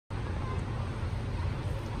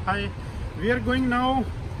Hi, we are going now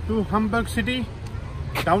to Hamburg City,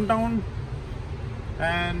 downtown,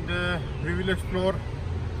 and we will explore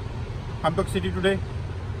Hamburg City today.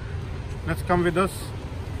 Let's come with us.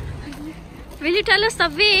 Will you tell us the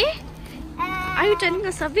way? Are you telling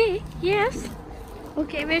us the way? Yes.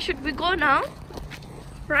 Okay, where should we go now?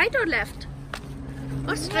 Right or left?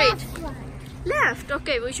 Or straight? Left.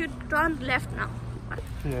 Okay, we should turn left now.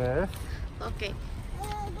 Yes. Okay.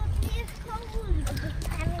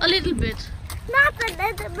 A little bit. Not a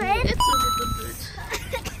little bit. It's a little bit.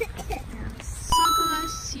 So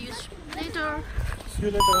guys, see you later. See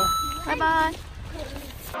you later. Bye bye.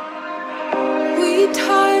 We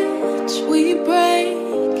touch, we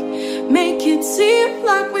break, make it seem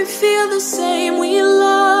like we feel the same. We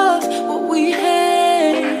love what we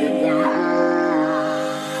hate.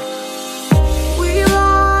 We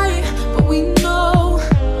lie, but we know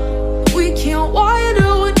we can't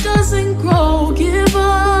water what doesn't grow. Give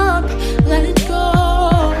up, let it go.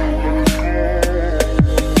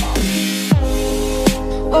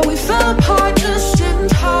 Well, we fell apart just in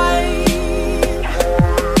time.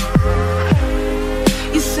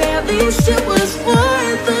 At least it was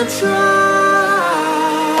worth a try.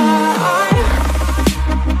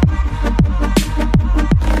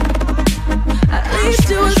 At least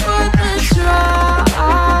it was worth a try.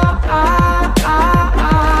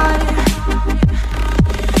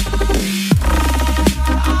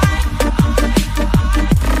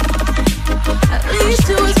 At least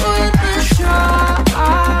it was worth a try.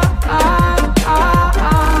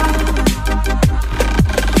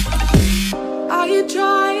 Are you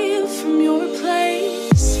dry from your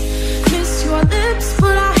place? Miss your lips,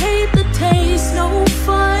 but I hate the taste. No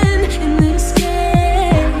fun in this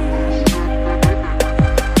game.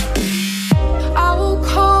 I will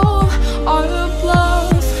call our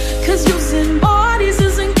bluff, cause using bodies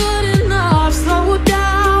isn't good enough. Slow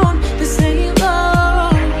down, this ain't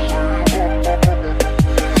love.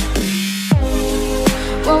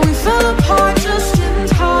 Well, we fell apart just in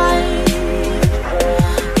time.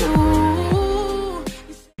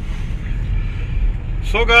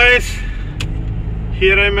 So guys,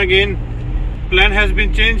 here I am again. Plan has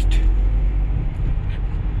been changed.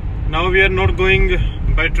 Now we are not going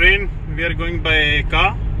by train, we are going by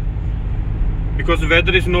car, because the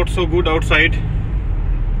weather is not so good outside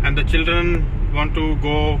and the children want to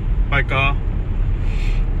go by car.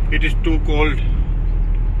 It is too cold.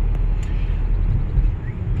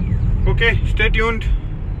 Okay, stay tuned.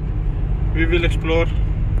 We will explore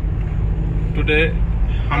today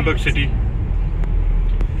Hamburg City.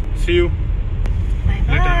 See you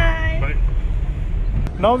later. Bye.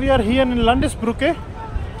 Now we are here in Landesbrücke.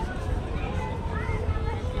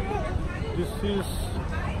 This is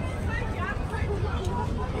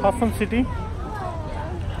Hafen City.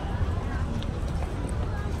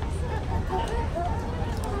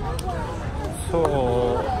 So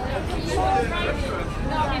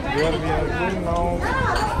where we are going now?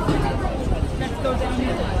 Let's go down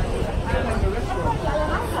here.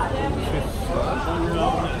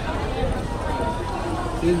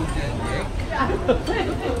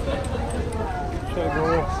 Shall I go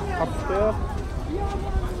upstairs?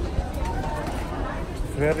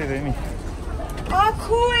 It's very rainy. Oh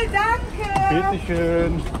cool, danke! Bitte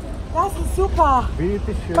schön. Das ist super.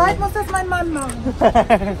 Bitte schön. Bald muss das mein Mann machen.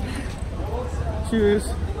 Tschüss.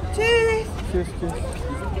 Tschüss. Tschüss, tschüss.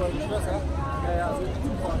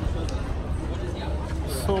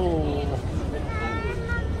 So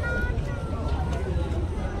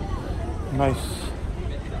nice.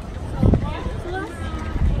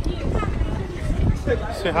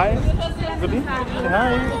 Say hi, Goody. Say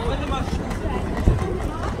hi.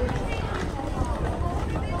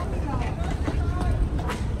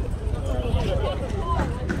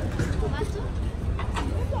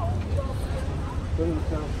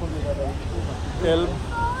 Elbe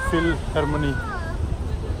Philharmonie.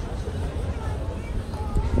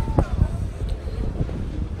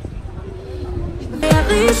 At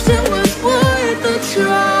least it was worth a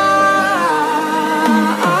try.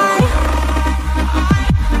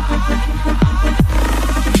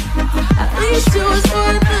 At least it was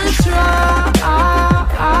worth a try.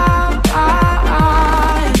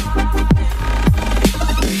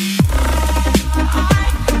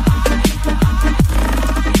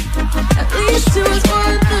 At least it was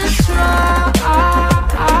worth a try.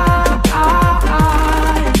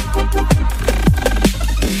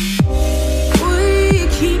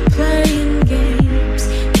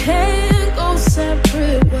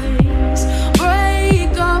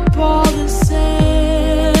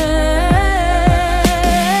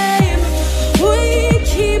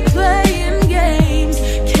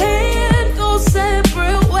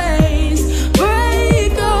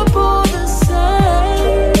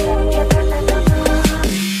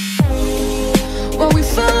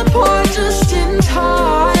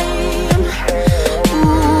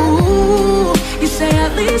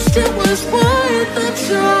 least it was worth a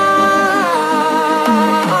try.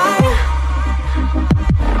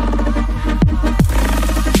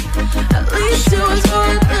 At least it was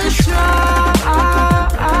worth a try.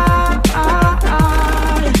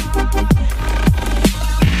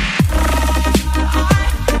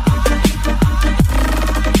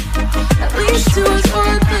 At least it was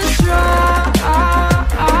worth a try.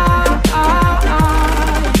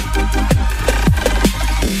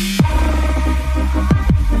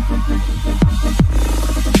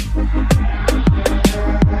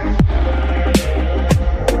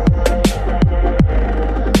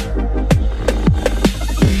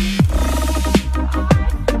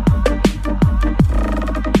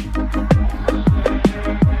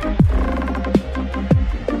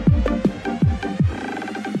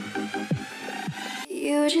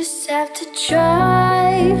 You just have to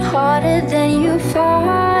try harder than you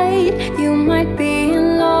fight. You might be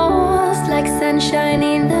lost like sunshine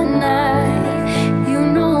in the night. You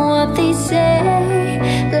know what they say,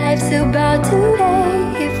 life's about to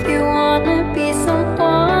end. If you wanna be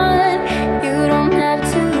someone, you don't have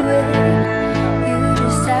to wait. You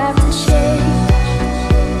just have to change.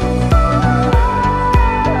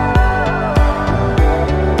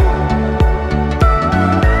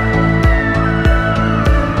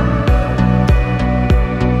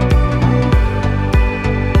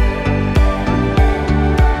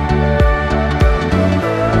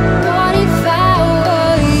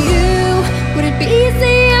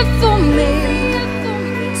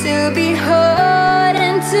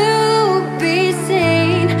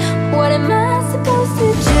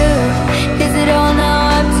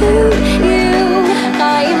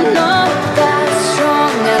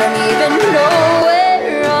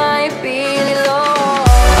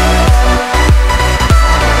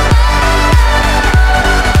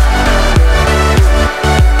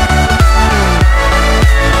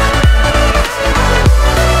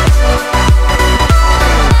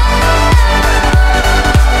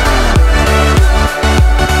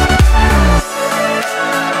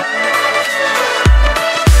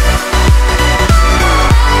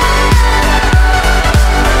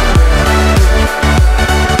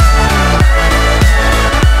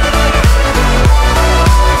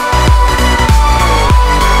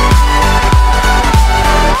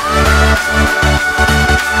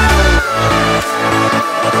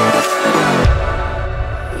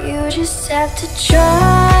 Have to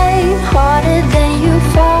try harder than you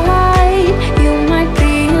fight. You might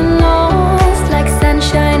be lost like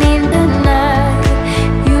sunshine in the night.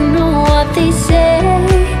 You know what they say,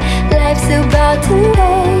 life's about to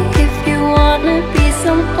end. If you wanna be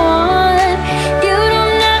someone, you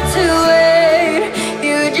don't have to wait.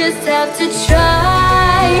 You just have to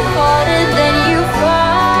try harder than you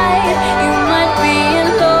fight. You might be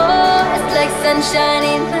lost like sunshine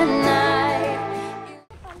in the night.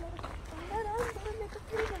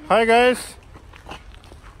 Hi guys,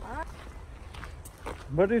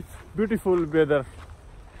 but it's beautiful weather.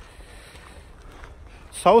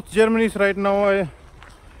 South Germany is right now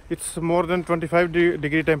it's more than 25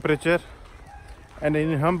 degree temperature, and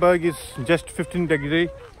in Hamburg is just 15 degree.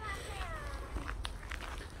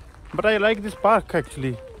 But I like this park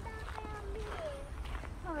actually.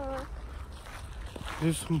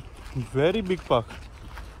 This is very big park.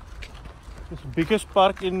 It's biggest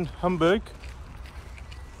park in Hamburg.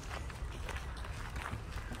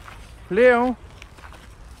 Leo,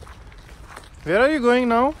 where are you going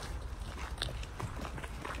now?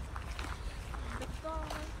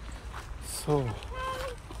 So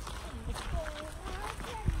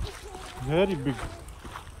very big.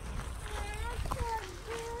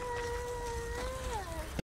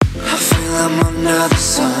 I feel I'm under the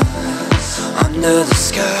sun, under the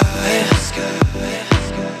sky.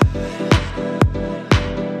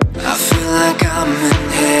 I feel like I'm in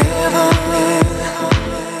heaven.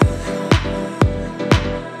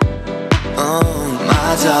 Oh,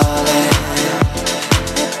 my darling,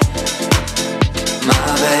 my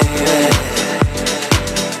baby.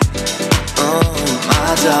 Oh, my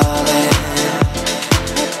darling,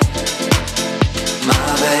 my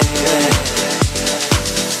baby.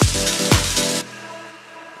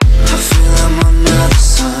 I feel I'm under the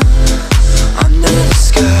sun,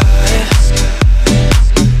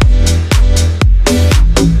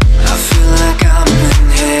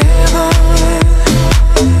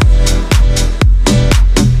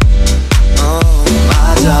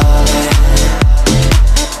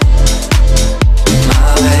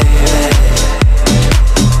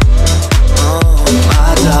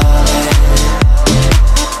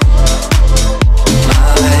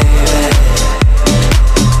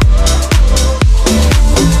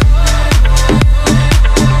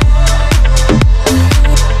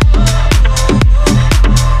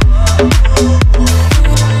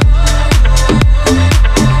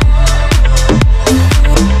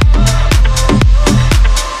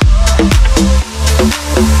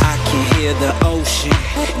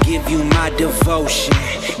 you my devotion.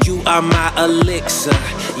 You are my elixir,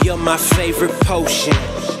 you're my favorite potion.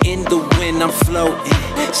 In the wind I'm floating,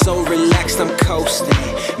 so relaxed I'm coasting.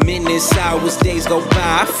 Minutes, hours, days go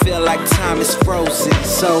by, I feel like time is frozen.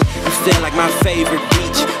 So you feel like my favorite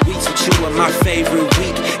beach. Weeks with you are my favorite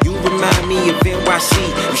week. You remind me of NYC.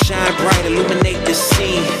 You shine bright, illuminate the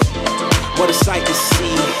scene. What a sight to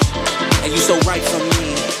see. And you so right for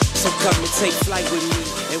me. So come and take flight with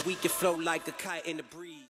me, and we can float like a kite in the breeze.